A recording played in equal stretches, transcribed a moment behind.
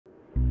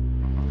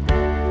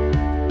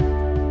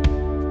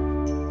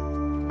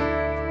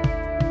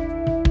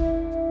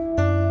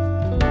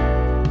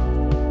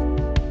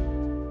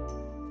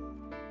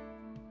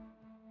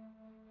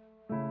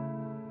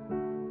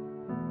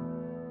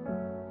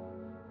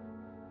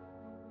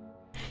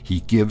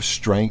He gives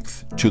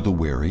strength to the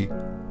weary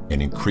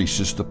and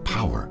increases the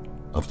power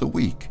of the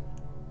weak.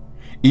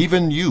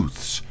 Even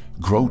youths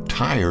grow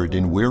tired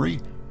and weary,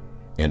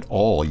 and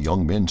all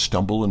young men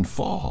stumble and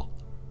fall.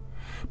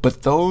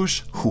 But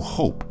those who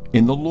hope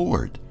in the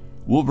Lord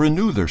will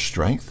renew their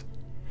strength.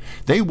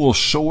 They will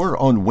soar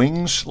on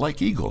wings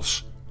like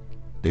eagles.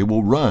 They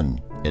will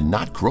run and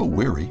not grow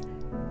weary.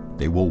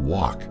 They will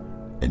walk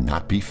and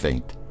not be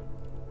faint.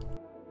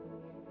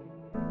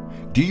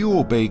 Do you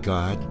obey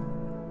God?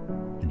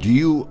 Do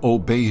you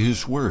obey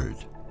His word?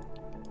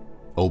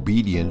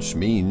 Obedience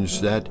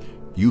means that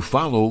you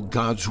follow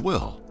God's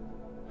will.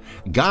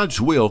 God's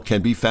will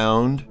can be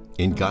found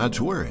in God's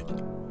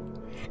word.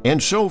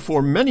 And so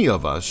for many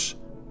of us,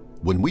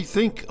 when we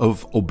think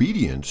of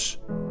obedience,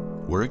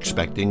 we're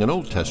expecting an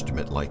Old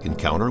Testament-like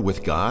encounter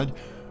with God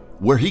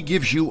where He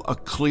gives you a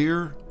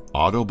clear,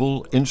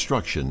 audible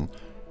instruction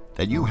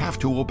that you have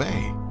to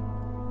obey.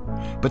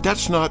 But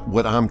that's not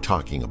what I'm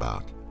talking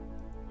about.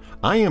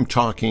 I am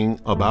talking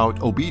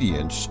about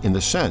obedience in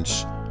the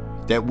sense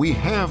that we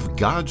have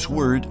God's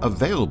word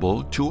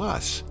available to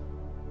us.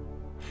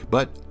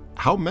 But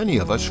how many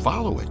of us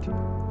follow it?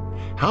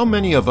 How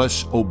many of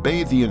us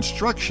obey the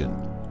instruction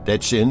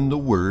that's in the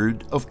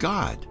Word of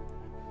God?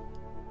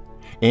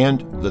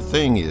 And the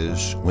thing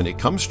is, when it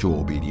comes to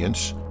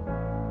obedience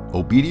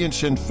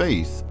and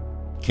faith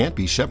can't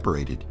be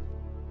separated.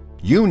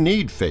 You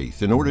need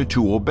faith in order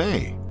to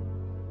obey,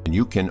 and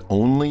you can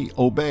only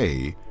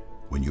obey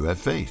when you have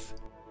faith.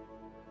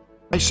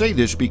 I say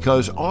this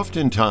because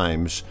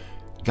oftentimes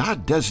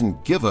God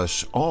doesn't give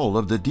us all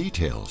of the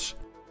details.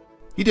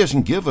 He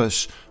doesn't give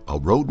us a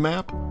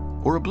roadmap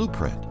or a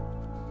blueprint.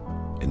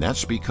 And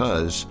that's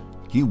because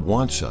He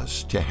wants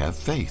us to have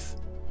faith.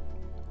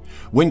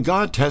 When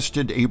God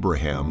tested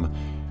Abraham,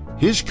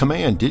 His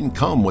command didn't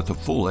come with a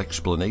full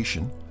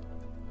explanation.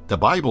 The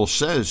Bible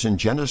says in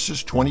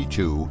Genesis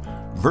 22,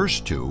 verse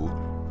 2,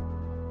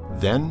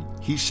 "Then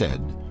He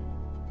said,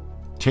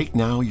 'Take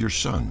now your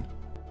son,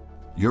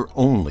 your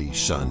only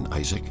son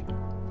Isaac,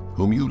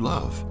 whom you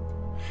love,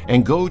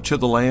 and go to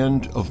the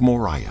land of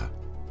Moriah,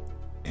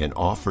 and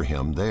offer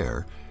him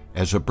there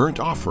as a burnt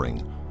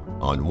offering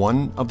on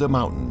one of the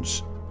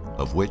mountains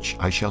of which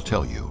I shall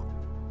tell you.'"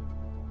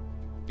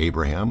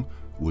 Abraham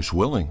was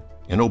willing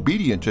and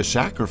obedient to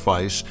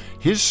sacrifice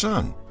his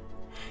son,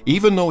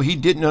 even though he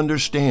didn't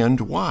understand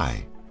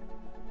why.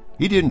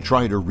 He didn't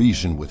try to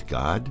reason with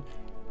God.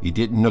 He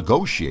didn't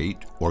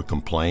negotiate or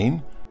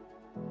complain.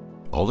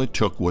 All it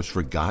took was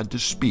for God to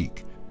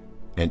speak,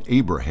 and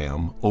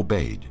Abraham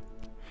obeyed.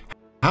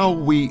 How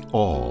we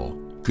all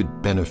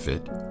could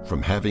benefit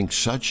from having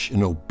such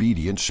an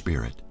obedient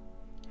spirit.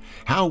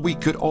 How we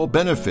could all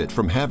benefit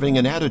from having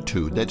an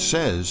attitude that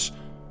says,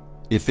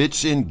 if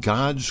it's in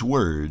God's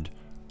word,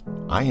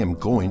 I am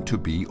going to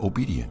be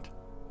obedient.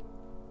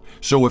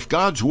 So if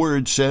God's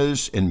word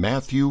says in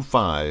Matthew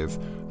 5,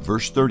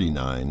 verse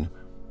 39,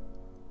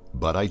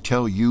 "But I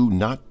tell you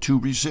not to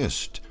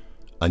resist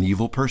an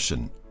evil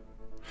person,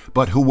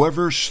 but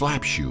whoever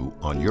slaps you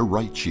on your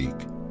right cheek,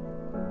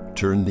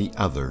 turn the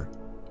other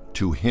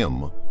to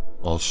him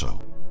also."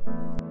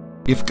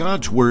 If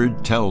God's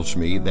word tells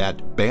me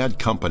that bad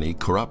company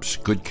corrupts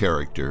good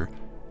character,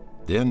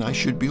 then I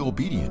should be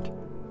obedient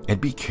and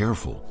be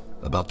careful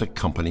about the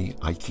company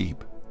I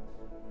keep.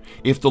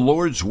 If the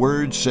Lord's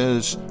word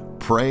says,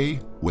 "Pray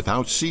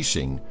without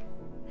ceasing,"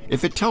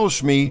 if it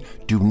tells me,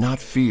 "Do not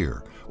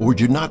fear," or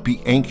 "Do not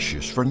be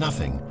anxious for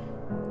nothing,"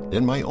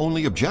 then my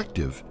only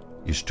objective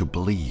is to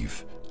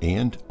believe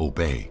and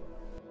obey.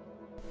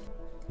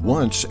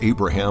 Once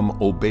Abraham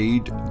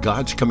obeyed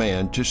God's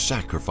command to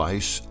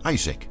sacrifice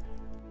Isaac.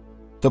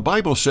 The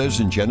Bible says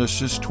in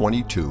Genesis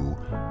 22,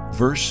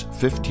 verse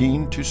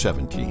 15 to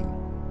 17,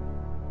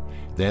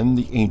 "Then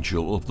the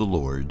angel of the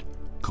Lord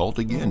called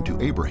again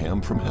to Abraham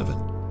from heaven.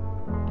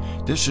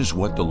 'This is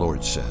what the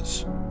Lord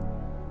says: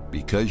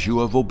 Because you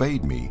have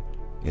obeyed me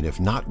and have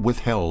not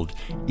withheld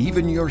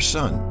even your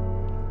son,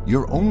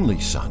 your only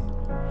son,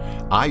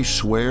 I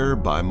swear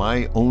by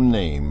my own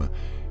name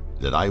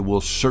that I will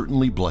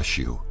certainly bless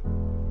you.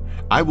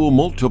 I will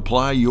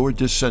multiply your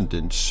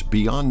descendants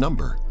beyond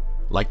number,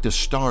 like the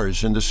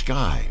stars in the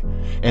sky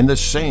and the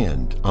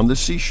sand on the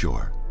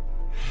seashore.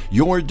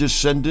 Your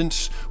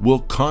descendants will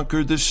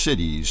conquer the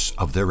cities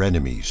of their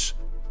enemies."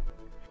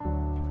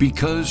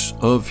 Because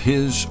of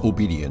his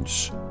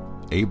obedience,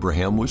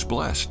 Abraham was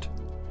blessed.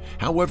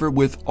 However,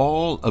 with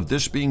all of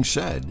this being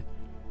said,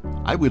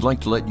 I would like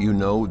to let you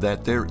know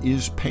that there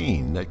is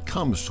pain that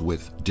comes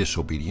with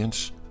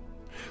disobedience.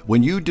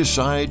 When you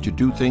decide to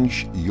do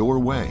things your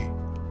way,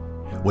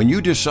 when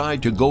you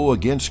decide to go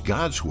against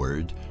God's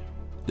word,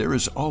 there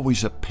is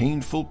always a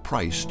painful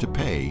price to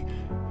pay,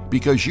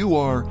 because you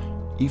are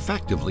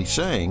effectively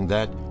saying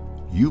that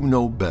you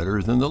know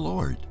better than the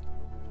Lord.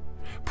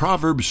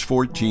 Proverbs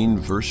 14,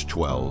 verse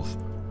 12,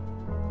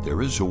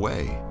 "There is a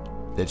way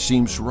that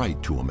seems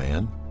right to a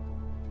man,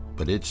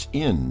 but its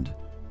end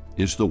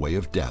is the way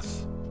of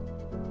death."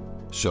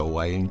 So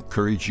I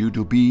encourage you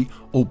to be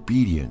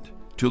obedient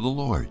to the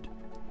Lord.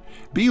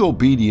 Be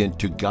obedient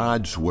to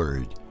God's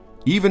word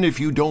even if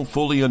you don't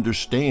fully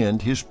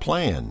understand His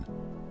plan.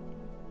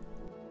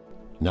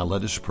 Now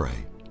let us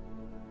pray.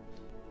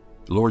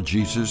 Lord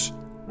Jesus,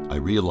 I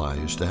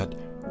realize that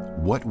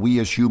what we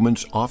as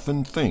humans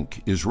often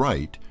think is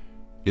right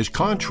is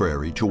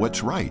contrary to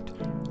what's right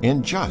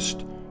and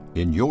just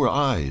in your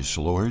eyes,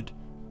 Lord,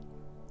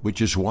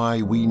 which is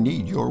why we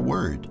need your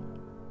word.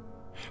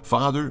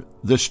 Father,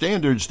 the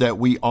standards that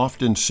we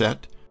often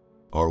set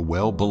are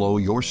well below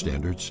your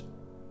standards.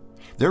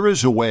 There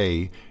is a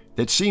way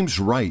that seems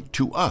right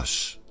to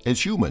us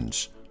as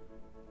humans,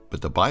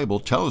 but the Bible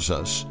tells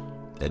us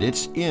that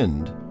its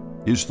end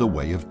is the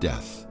way of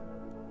death.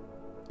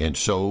 And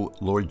so,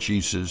 Lord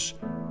Jesus,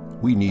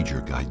 we need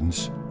your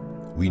guidance,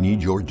 we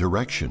need your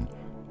direction,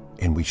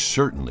 and we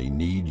certainly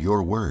need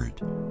your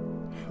word.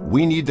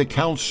 We need the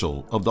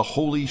counsel of the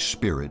Holy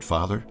Spirit,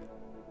 Father,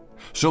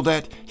 so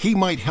that He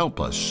might help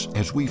us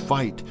as we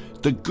fight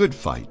the good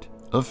fight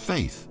of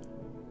faith.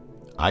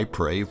 I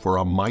pray for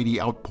a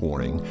mighty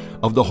outpouring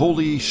of the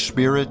Holy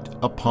Spirit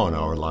upon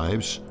our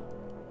lives.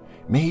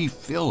 May He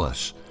fill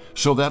us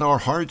so that our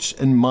hearts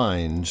and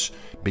minds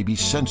may be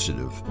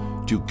sensitive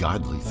to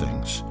godly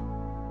things.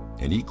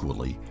 And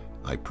equally,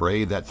 I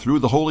pray that through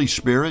the Holy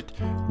Spirit,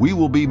 we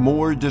will be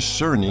more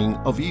discerning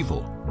of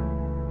evil.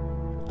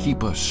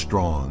 Keep us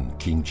strong,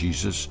 King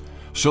Jesus,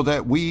 so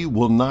that we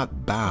will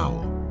not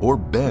bow or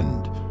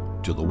bend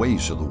to the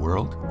ways of the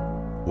world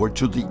or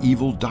to the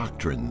evil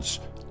doctrines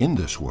in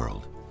this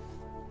world.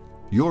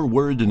 Your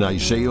word in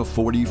Isaiah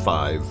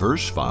 45,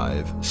 verse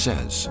 5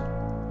 says,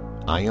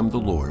 I am the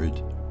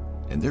Lord,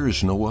 and there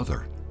is no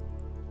other.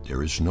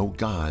 There is no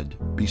God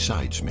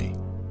besides me.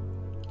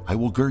 I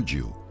will gird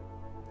you,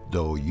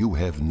 though you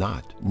have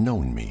not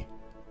known me.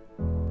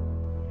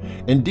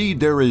 Indeed,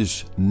 there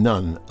is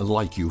none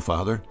like you,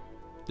 Father.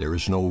 There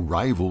is no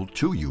rival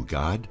to you,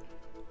 God.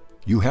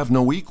 You have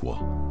no equal.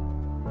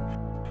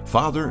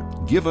 Father,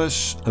 give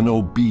us an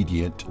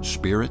obedient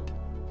spirit,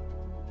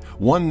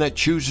 one that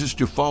chooses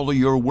to follow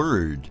your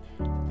word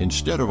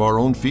instead of our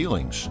own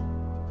feelings.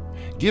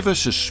 Give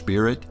us a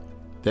spirit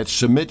that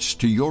submits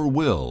to your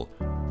will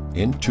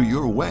and to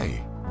your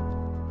way.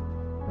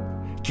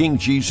 King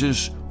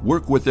Jesus,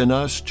 work within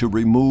us to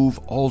remove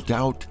all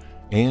doubt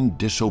and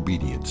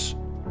disobedience.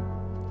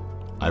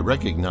 I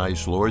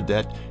recognize, Lord,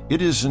 that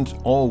it isn't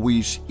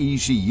always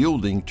easy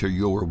yielding to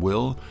your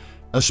will,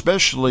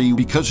 especially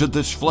because of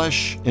this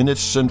flesh and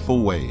its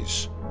sinful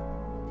ways.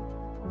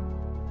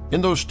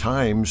 In those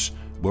times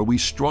where we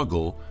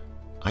struggle,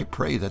 I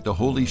pray that the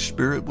Holy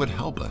Spirit would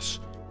help us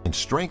and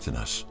strengthen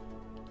us.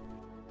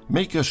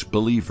 Make us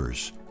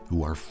believers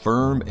who are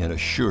firm and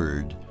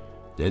assured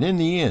that in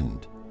the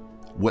end,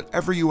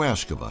 whatever you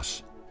ask of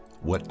us,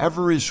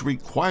 whatever is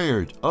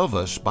required of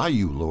us by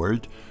you,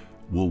 Lord,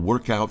 will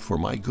work out for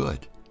my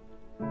good.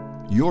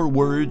 Your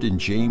word in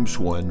James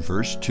 1,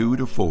 verse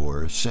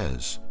 2-4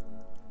 says,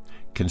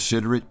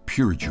 Consider it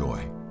pure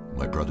joy,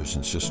 my brothers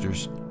and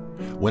sisters,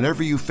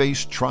 whenever you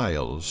face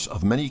trials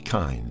of many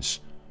kinds,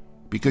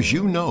 because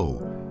you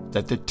know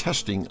that the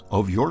testing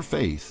of your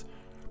faith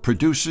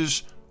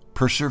produces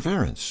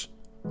perseverance.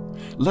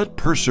 Let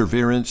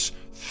perseverance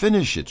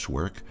finish its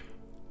work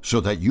so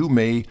that you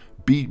may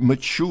be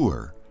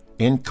mature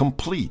and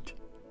complete,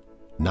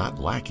 not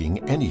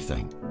lacking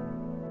anything.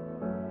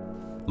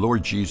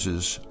 Lord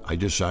Jesus, I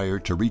desire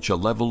to reach a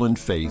level in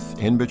faith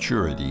and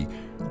maturity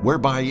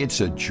whereby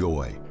it's a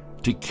joy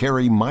to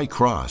carry my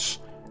cross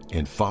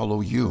and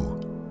follow you.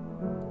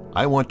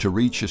 I want to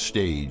reach a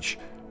stage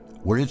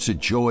where it's a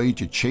joy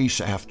to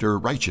chase after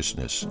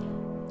righteousness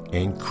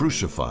and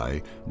crucify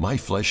my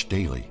flesh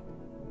daily.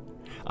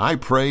 I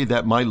pray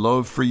that my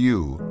love for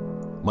you,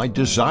 my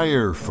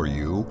desire for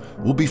you,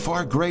 will be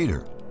far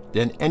greater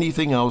than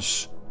anything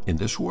else in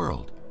this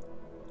world.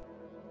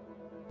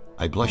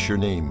 I bless your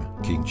name,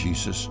 King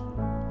Jesus.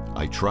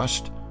 I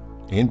trust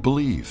and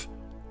believe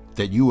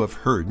that you have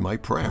heard my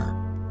prayer.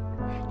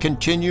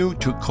 Continue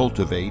to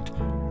cultivate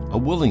a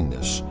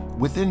willingness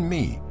within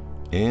me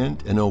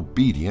and an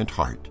obedient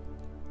heart.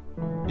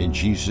 In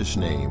Jesus'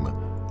 name,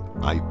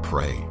 I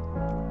pray.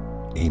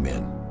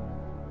 Amen.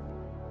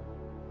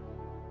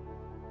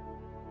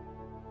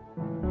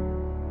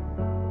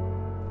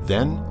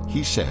 Then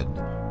he said,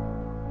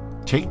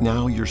 Take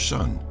now your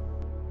son,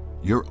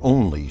 your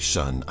only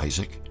son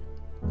Isaac,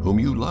 whom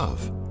you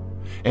love,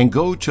 and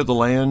go to the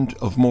land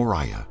of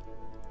Moriah,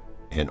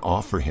 and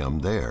offer him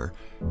there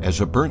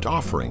as a burnt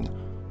offering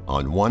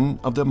on one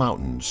of the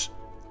mountains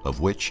of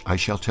which I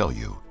shall tell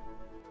you.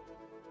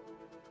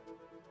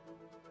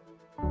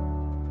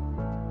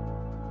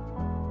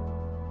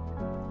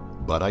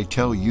 But I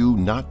tell you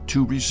not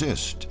to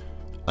resist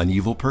an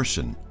evil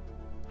person,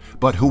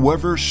 but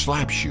whoever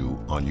slaps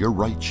you on your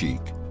right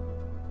cheek,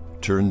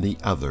 turn the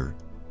other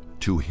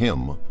to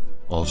him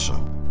also.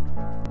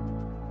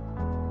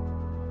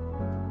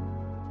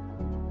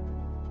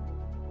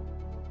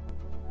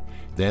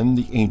 Then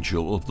the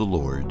angel of the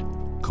Lord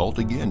called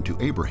again to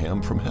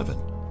Abraham from heaven.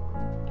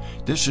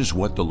 This is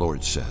what the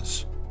Lord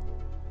says,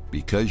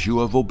 Because you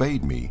have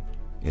obeyed me,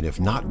 and have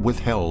not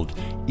withheld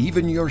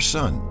even your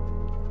son,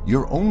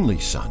 your only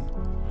son,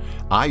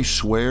 I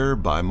swear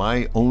by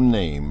my own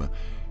name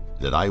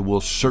that I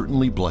will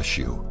certainly bless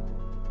you.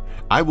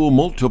 I will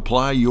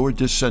multiply your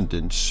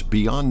descendants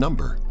beyond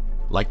number,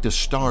 like the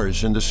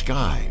stars in the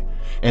sky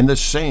and the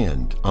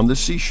sand on the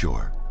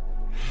seashore.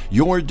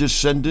 Your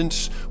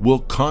descendants will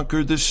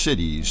conquer the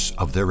cities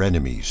of their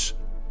enemies.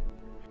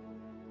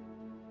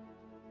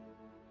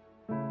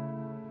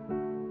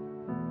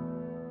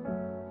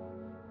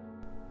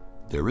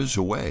 There is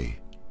a way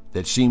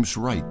that seems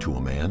right to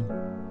a man,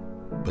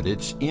 but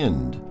its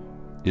end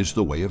is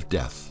the way of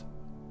death.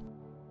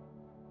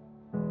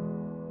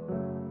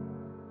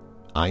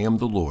 I am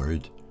the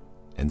Lord,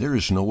 and there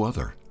is no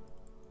other.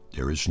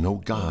 There is no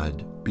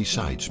God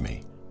besides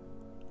me.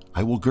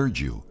 I will gird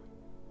you,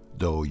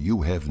 though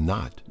you have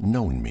not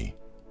known me.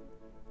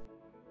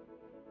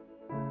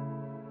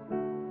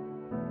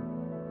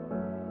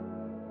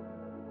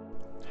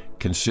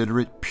 Consider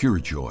it pure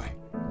joy,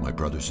 my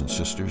brothers and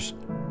sisters,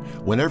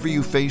 whenever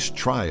you face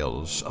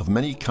trials of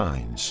many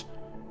kinds,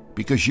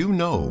 because you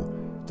know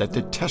that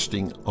the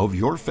testing of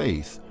your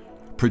faith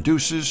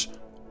produces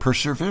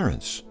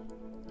perseverance.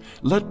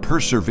 Let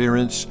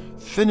perseverance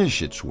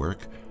finish its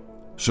work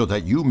so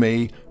that you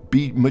may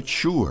be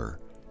mature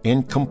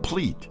and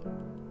complete,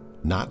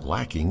 not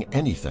lacking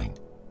anything.